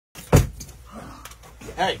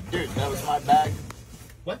Hey, dude, that was my bag.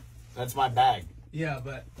 What? That's my bag. Yeah,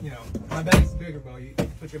 but, you know, my bag's bigger, bro. You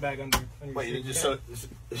put your bag under your Wait, you seat, just okay?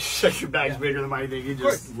 shut your bag's bigger than my thing. You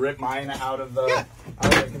just rip mine out of the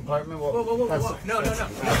compartment. Well, Whoa. No.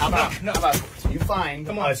 How about you find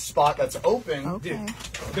a spot that's open? Okay. Dude,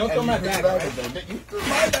 don't throw my bag, right? You threw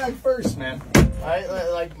my bag first, man.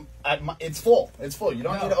 It's full. It's full. You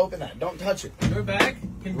don't need to open that. Don't touch it. Your bag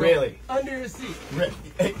can go Really? under your seat.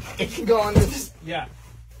 It can go under this. Yeah.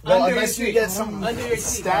 Well, Under unless your you seat. get some Under your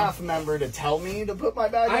seat, staff member to tell me to put my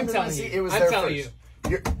bag I'm under my telling seat. you. It was I'm there telling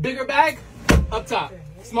first. Bigger bag, up top.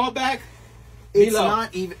 Small bag, It's below.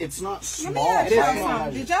 not even. It's not Let small. me ask It y'all is small.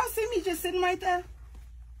 something. Did y'all see me just sitting right there?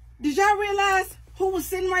 Did y'all realize who was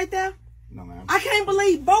sitting right there? No, ma'am. I can't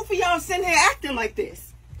believe both of y'all sitting here acting like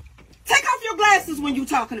this. Take off your glasses when you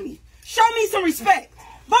talking to me. Show me some respect.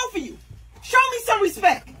 Both of you. Show me some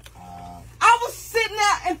respect. I was sitting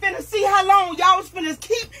there and finna see how long y'all was finna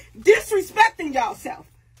keep disrespecting y'all self.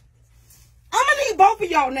 I'm gonna need both of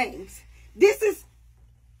y'all names. This is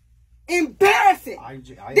embarrassing.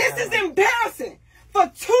 This is embarrassing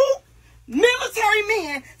for two military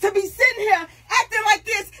men to be sitting here acting like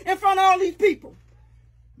this in front of all these people.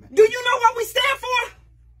 Do you know what we stand for?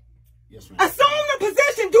 Yes, ma'am. Assume the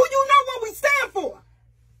position. Do you know what we stand for?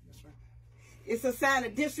 Yes, ma'am. It's a sign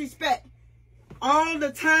of disrespect. All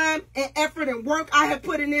the time and effort and work I have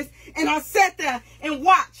put in this, and I sat there and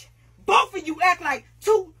watched both of you act like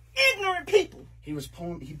two ignorant people. He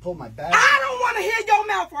pulled my bag. I don't want to hear your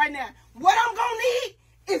mouth right now. What I'm going to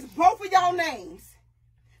need is both of y'all names.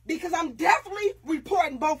 Because I'm definitely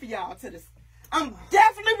reporting both of y'all to this. I'm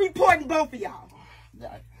definitely reporting both of y'all.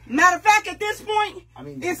 Matter of fact, at this point,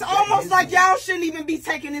 it's almost like y'all shouldn't even be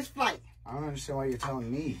taking this flight. I don't understand why you're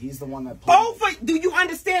telling me. He's the one that Do you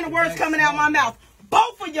understand the words coming out of my mouth?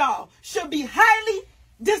 Both of y'all should be highly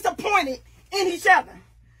disappointed in each other.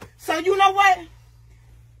 So you know what?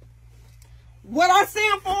 What I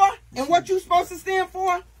stand for and what you're supposed to stand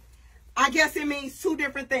for, I guess it means two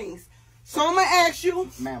different things. So I'm going to ask you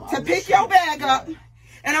to pick your bag up,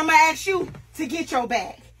 and I'm going to ask you to get your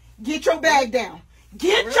bag. Get your bag down.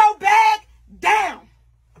 Get your bag down.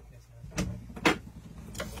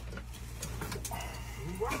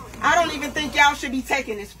 I don't even think y'all should be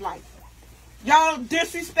taking this flight. Y'all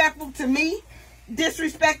disrespectful to me,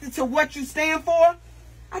 disrespected to what you stand for.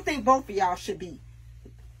 I think both of y'all should be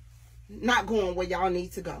not going where y'all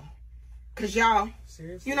need to go. Because y'all,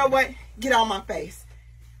 you know what? Get out my face.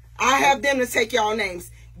 I have them to take y'all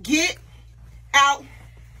names. Get out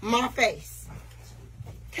my face.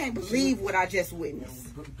 Can't believe what I just witnessed.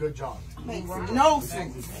 Good job. Makes no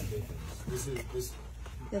sense.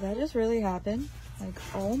 Did that just really happen? Like,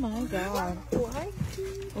 oh my god. What?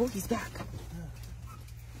 Oh, he's back.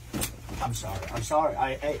 I'm sorry. I'm sorry.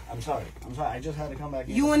 I'm sorry. I just had to come back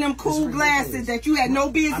in. You and them cool glasses that you had no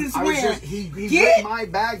business wearing. He put my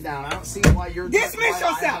bag down. I don't see why you're... Dismiss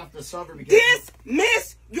yourself. I have to suffer because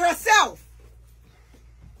Dismiss yourself.